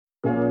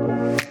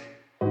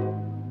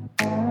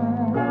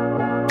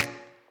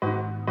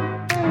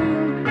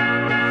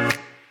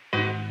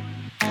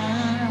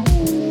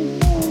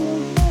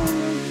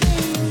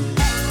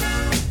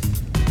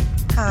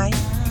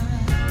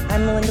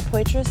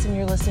Waitress, and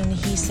you're listening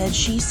to He Said,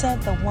 She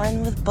Said, the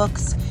one with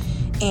books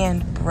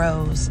and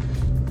bros.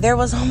 There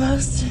was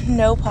almost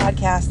no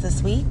podcast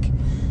this week.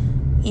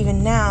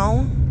 Even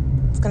now,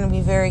 it's going to be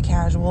very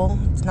casual.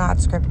 It's not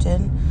scripted.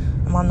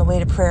 I'm on the way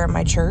to prayer at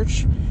my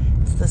church.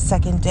 It's the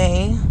second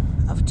day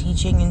of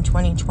teaching in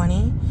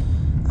 2020.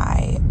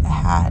 I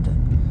had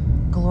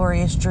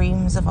glorious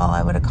dreams of all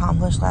I would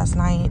accomplish last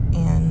night,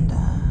 and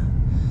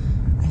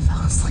I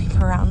fell asleep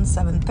around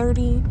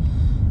 7:30.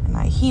 And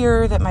I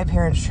hear that my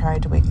parents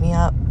tried to wake me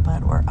up,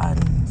 but were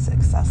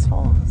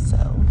unsuccessful.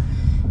 So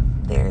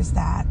there's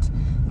that.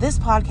 This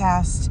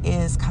podcast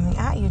is coming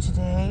at you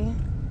today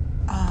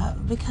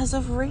because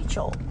of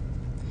Rachel.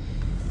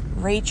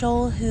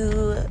 Rachel,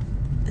 who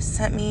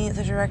sent me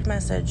the direct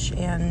message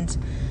and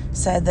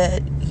said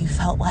that you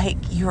felt like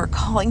you were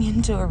calling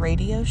into a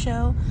radio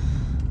show.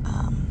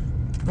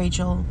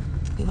 Rachel,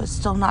 we have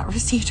still not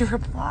received a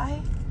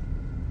reply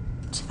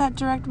to that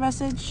direct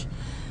message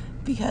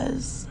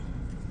because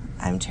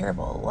I'm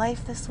terrible at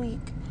life this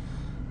week,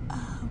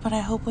 but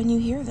I hope when you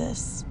hear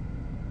this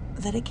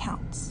that it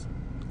counts.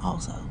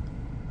 Also,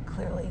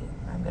 clearly,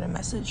 I'm going to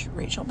message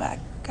Rachel back.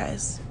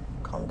 Guys,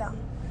 calm down.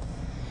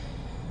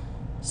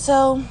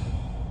 So,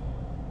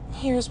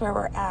 here's where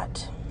we're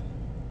at.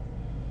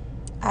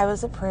 I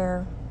was at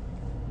prayer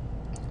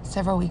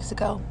several weeks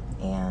ago,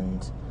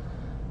 and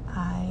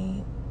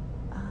I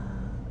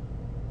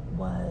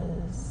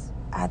was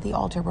at the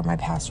altar where my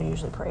pastor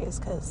usually prays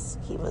because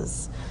he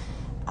was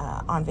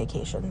on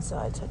vacation, so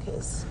I took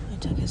his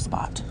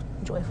spot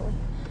joyfully.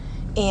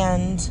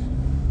 And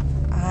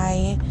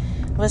I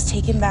was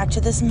taken back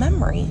to this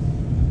memory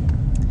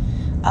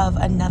of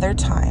another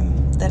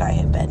time that I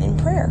had been in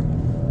prayer.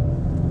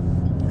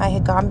 I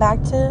had gone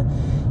back to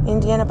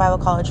Indiana Bible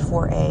College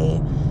for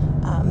a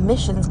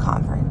missions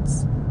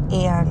conference,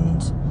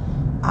 and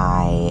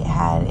I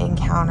had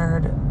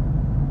encountered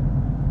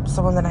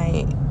someone that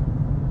I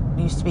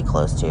used to be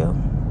close to.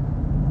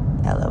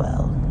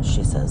 LOL,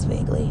 she says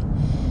vaguely.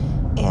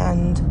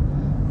 And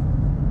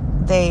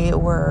they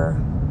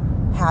were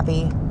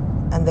happy,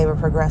 and they were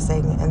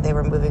progressing, and they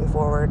were moving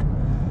forward.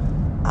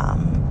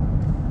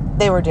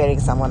 They were dating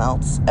someone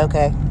else,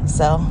 okay?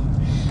 So,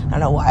 I don't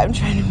know why I'm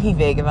trying to be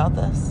vague about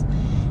this.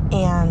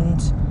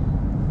 And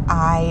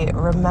I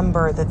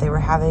remember that they were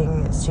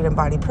having student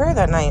body prayer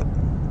that night.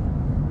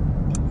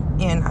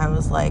 And I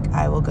was like,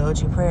 I will go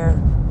to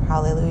prayer.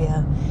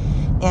 Hallelujah.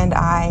 And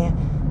I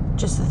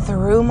just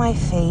threw my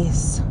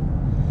face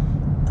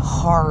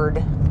hard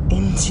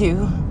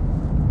into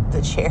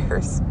the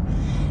chairs.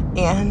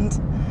 And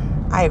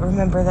I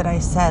remember that I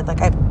said,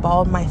 I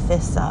balled my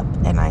fists up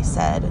and I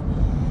said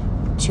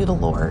to the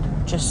Lord,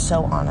 just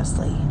so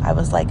honestly, I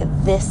was like,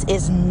 this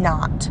is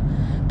not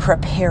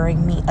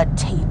preparing me a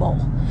table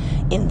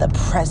in the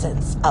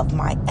presence of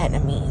my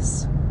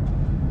enemies.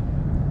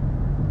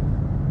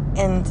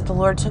 And the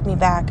Lord took me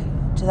back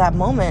to that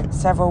moment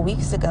several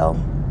weeks ago,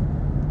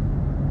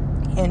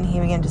 and he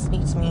began to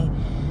speak to me,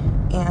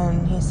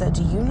 and he said,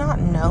 do you not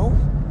know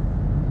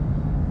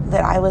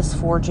that I was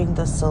forging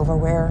the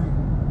silverware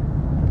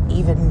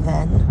even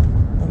then?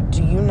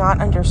 Do you not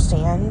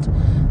understand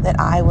that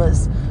I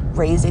was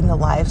raising the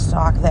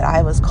livestock, that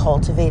I was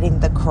cultivating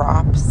the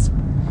crops,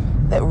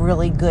 that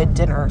really good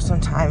dinner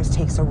sometimes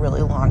takes a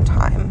really long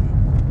time?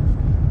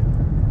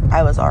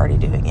 I was already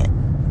doing it.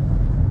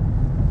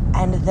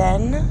 And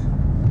then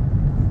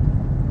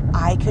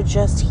I could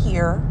just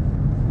hear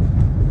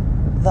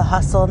the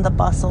hustle and the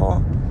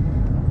bustle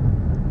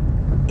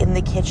in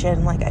the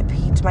kitchen. I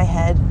peeked my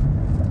head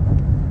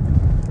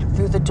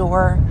through the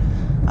door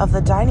of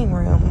the dining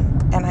room,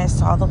 and I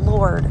saw the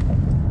Lord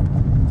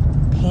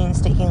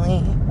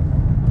painstakingly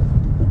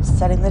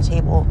setting the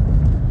table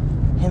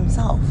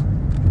himself.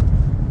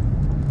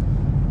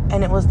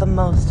 And it was the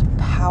most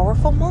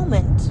powerful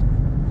moment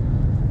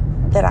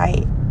that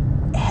I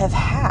have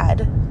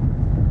had,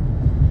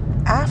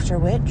 after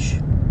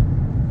which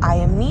I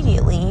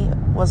immediately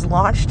was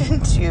launched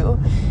into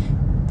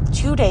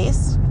 2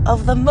 days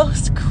of the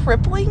most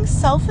crippling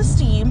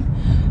self-esteem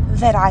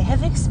that I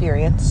have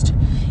experienced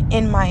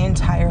in my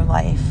entire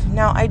life.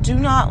 Now, I do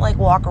not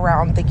walk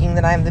around thinking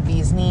that I'm the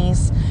bee's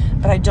knees,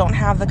 but I don't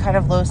have the kind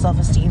of low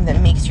self-esteem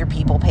that makes your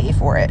people pay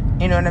for it.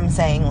 You know what I'm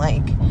saying?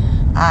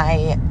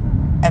 I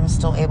am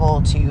still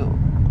able to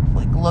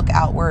look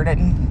outward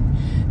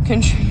and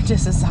contribute to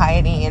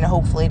society and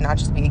hopefully not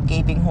just be a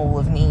gaping hole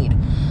of need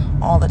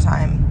all the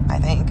time, I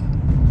think.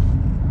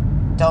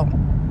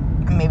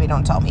 Maybe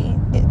don't tell me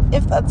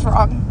if that's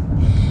wrong.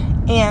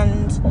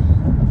 And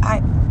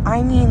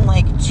I mean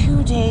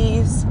 2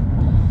 days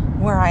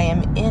where I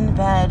am in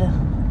bed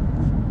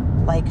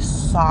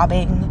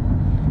sobbing,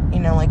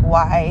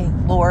 why,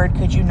 Lord,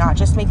 could you not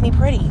just make me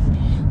pretty?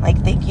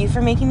 Thank you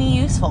for making me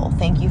useful.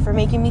 Thank you for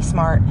making me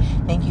smart.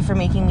 Thank you for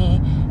making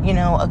me,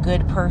 a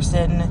good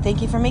person.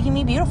 Thank you for making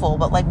me beautiful.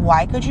 But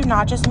why could you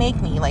not just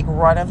make me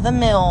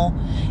run-of-the-mill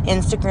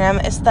Instagram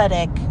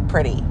aesthetic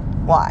pretty?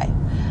 Why?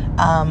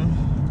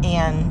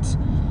 And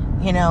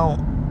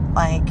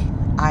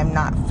I'm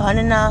not fun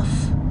enough.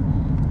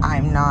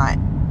 I'm not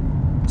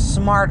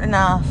smart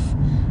enough.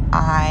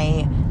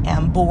 I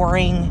am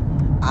boring.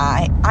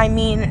 I'm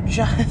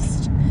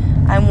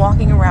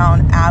walking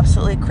around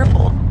absolutely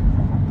crippled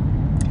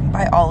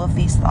by all of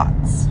these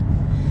thoughts.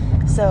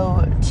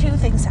 So 2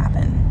 things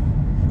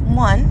happen.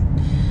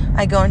 1,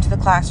 I go into the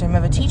classroom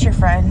of a teacher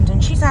friend,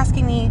 and she's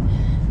asking me,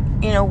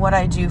 what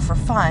I do for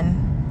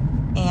fun.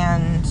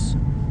 And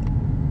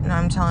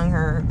I'm telling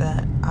her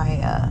that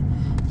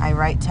I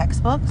write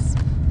textbooks,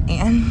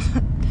 and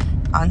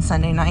on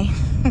Sunday night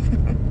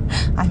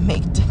I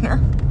make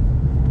dinner,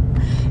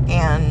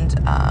 and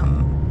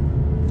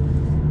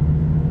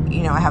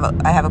I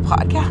have a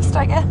podcast,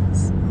 I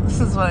guess.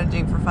 This is what I'm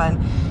doing for fun.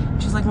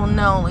 She's like, well,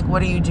 no,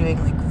 what are you doing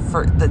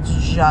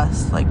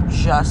that's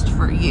just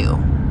for you?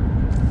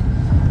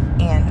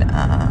 And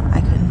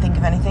I couldn't think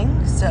of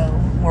anything, so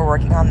we're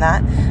working on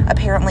that.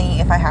 Apparently,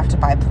 if I have to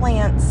buy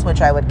plants,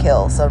 which I would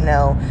kill, so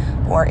no,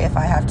 or if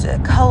I have to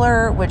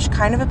color, which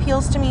kind of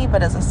appeals to me,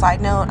 but as a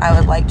side note, I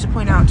would like to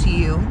point out to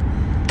you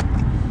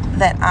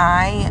that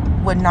I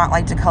would not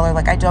like to color,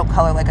 I don't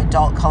color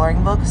adult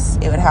coloring books.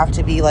 It would have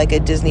to be a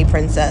Disney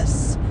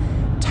princess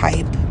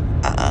type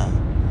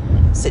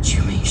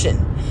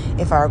situation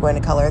if I were going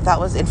to color. If that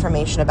was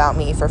information about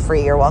me for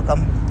free, you're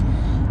welcome.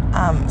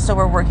 So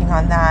we're working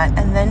on that,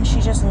 and then she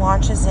just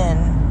launches in,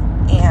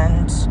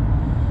 and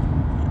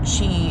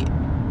she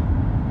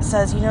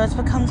says, it's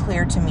become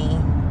clear to me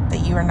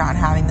that you are not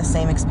having the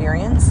same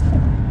experience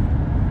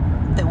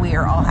that we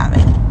are all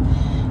having,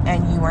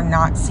 and you are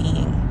not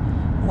seeing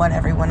what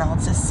everyone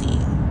else is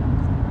seeing.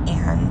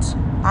 And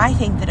I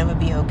think that it would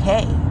be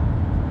okay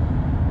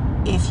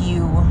if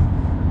you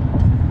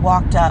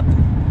walked up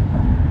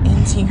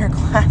into your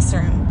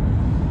classroom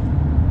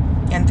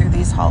and through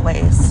these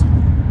hallways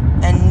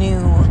and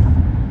knew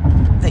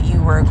that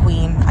you were a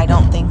queen. I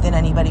don't think that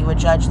anybody would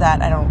judge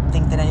that. I don't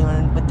think that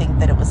anyone would think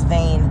that it was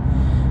vain.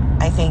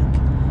 I think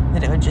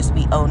that it would just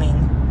be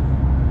owning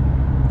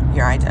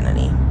your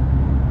identity.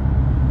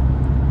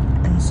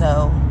 And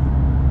so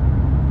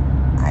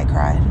I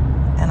cried,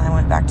 and I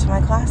went back to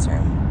my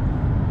classroom.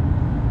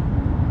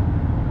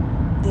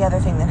 The other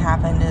thing that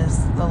happened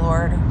is the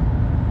Lord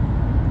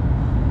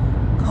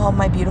called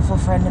my beautiful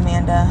friend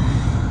Amanda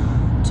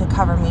to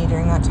cover me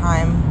during that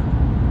time,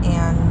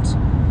 and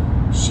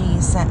she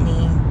sent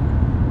me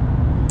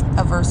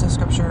a verse of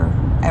scripture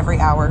every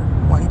hour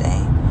one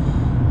day.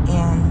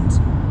 And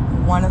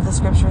one of the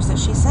scriptures that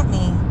she sent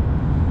me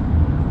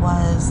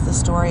was the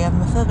story of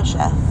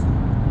Mephibosheth.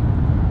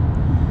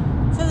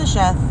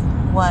 Mephibosheth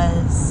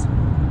was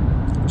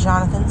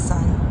Jonathan's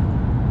son,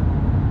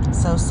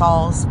 so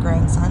Saul's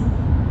grandson.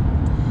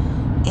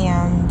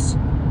 And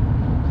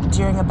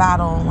during a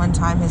battle one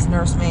time, his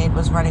nursemaid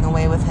was running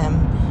away with him,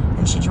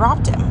 and she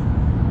dropped him.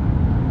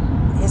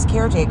 His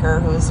caretaker,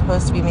 who was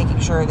supposed to be making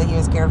sure that he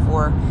was cared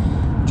for,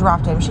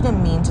 dropped him. She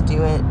didn't mean to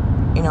do it.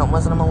 It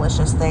wasn't a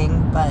malicious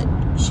thing, but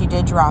she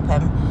did drop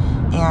him,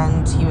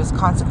 and he was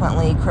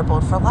consequently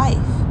crippled for life.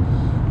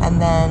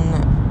 And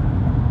then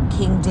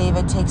King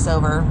David takes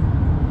over.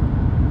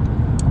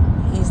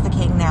 He's the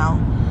king now,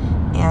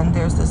 and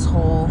there's this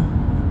whole,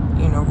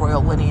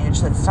 royal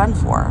lineage that's done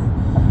for.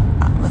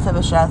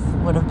 Mephibosheth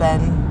would have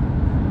been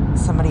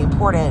somebody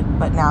important,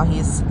 but now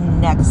he's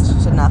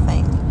next to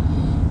nothing.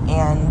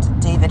 And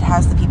David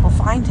has the people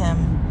find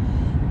him,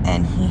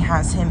 and he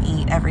has him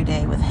eat every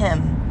day with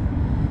him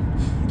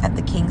at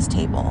the king's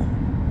table.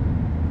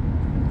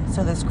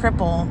 So this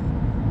cripple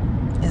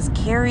is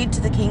carried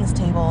to the king's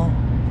table,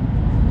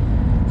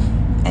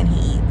 and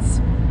he eats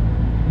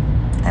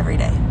every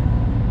day.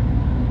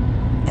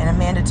 And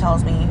Amanda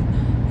tells me,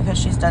 because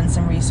she's done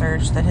some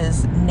research, that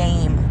his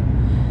name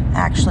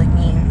actually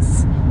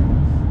means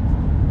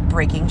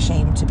breaking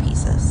shame to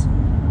pieces.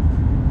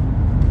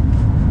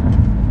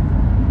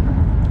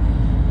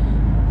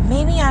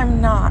 Maybe I'm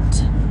not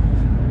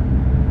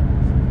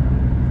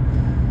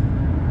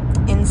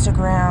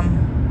Instagram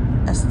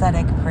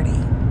aesthetic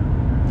pretty.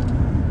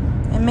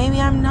 And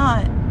maybe I'm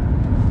not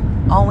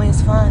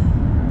always fun.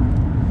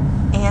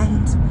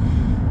 And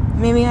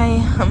maybe I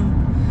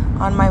am,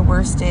 on my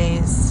worst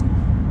days,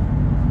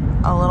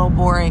 a little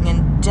boring,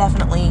 and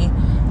definitely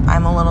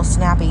I'm a little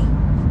snappy.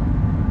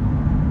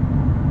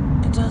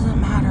 It doesn't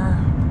matter.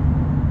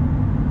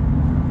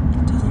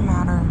 It doesn't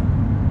matter.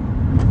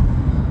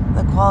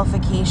 The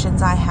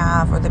qualifications I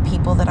have, or the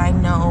people that I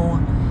know,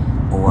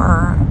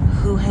 or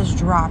who has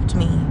dropped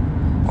me,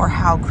 or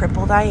how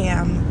crippled I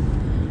am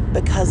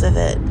because of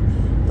it.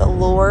 The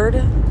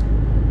Lord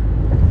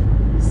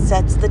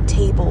sets the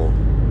table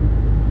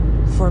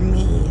for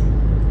me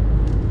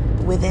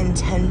with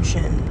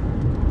intention.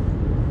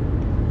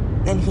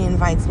 And He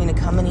invites me to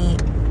come and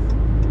eat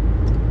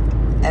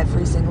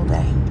every single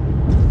day.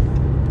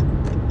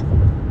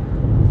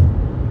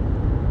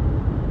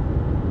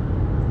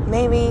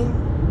 Maybe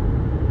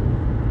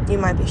you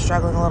might be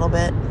struggling a little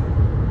bit.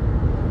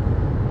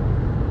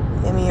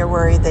 Maybe you're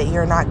worried that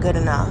you're not good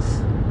enough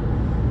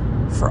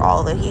for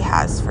all that He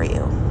has for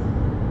you.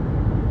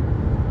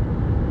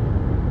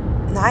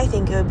 And I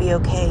think it would be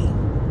okay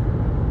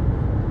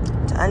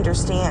to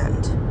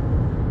understand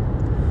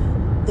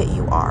that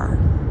you are.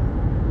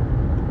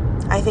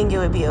 I think it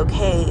would be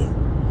okay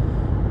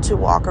to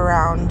walk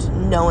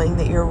around knowing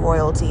that you're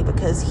royalty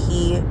because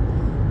he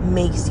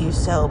makes you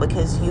so,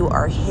 because you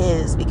are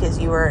his, because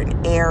you are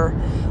an heir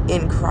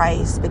in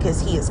Christ,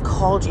 because he has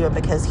called you, and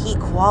because he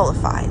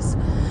qualifies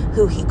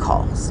who he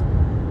calls.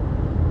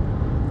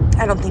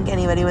 I don't think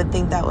anybody would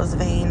think that was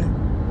vain.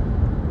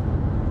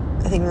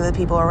 I think that the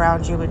people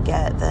around you would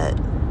get that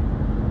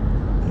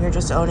you're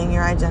just owning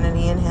your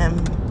identity in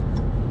him.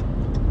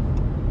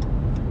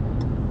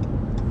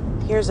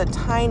 Here's a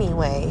tiny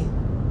way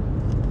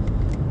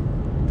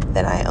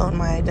that I own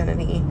my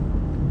identity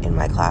in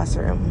my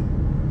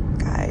classroom,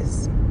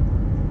 guys.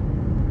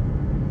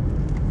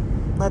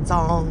 Let's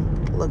all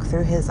look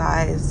through his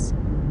eyes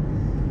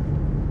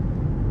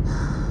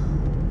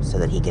so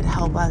that he can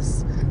help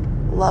us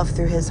love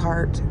through his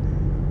heart.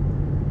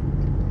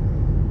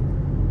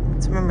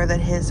 Let's remember that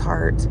his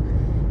heart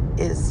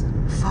is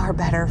far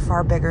better,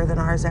 far bigger than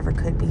ours ever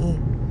could be,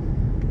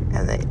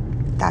 and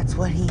that's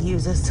what he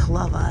uses to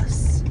love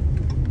us.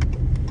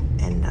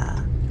 And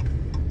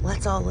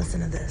let's all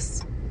listen to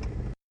this.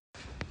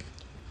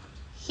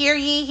 Hear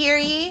ye, hear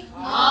ye.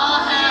 All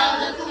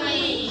hail the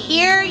Queen.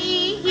 Hear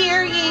ye,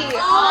 hear ye.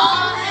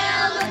 All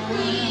hail the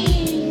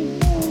Queen.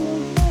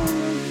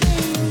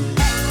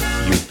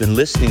 You've been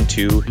listening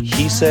to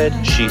He Said,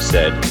 She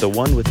Said, the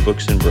one with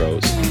Books and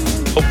Bros.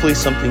 Hopefully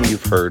something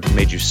you've heard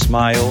made you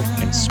smile,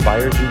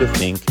 inspired you to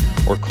think,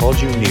 or called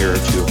you nearer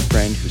to a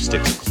friend who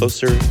sticks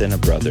closer than a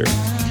brother.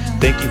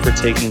 Thank you for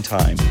taking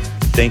time.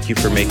 Thank you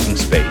for making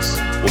space.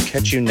 We'll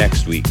catch you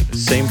next week,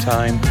 same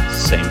time,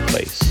 same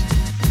place.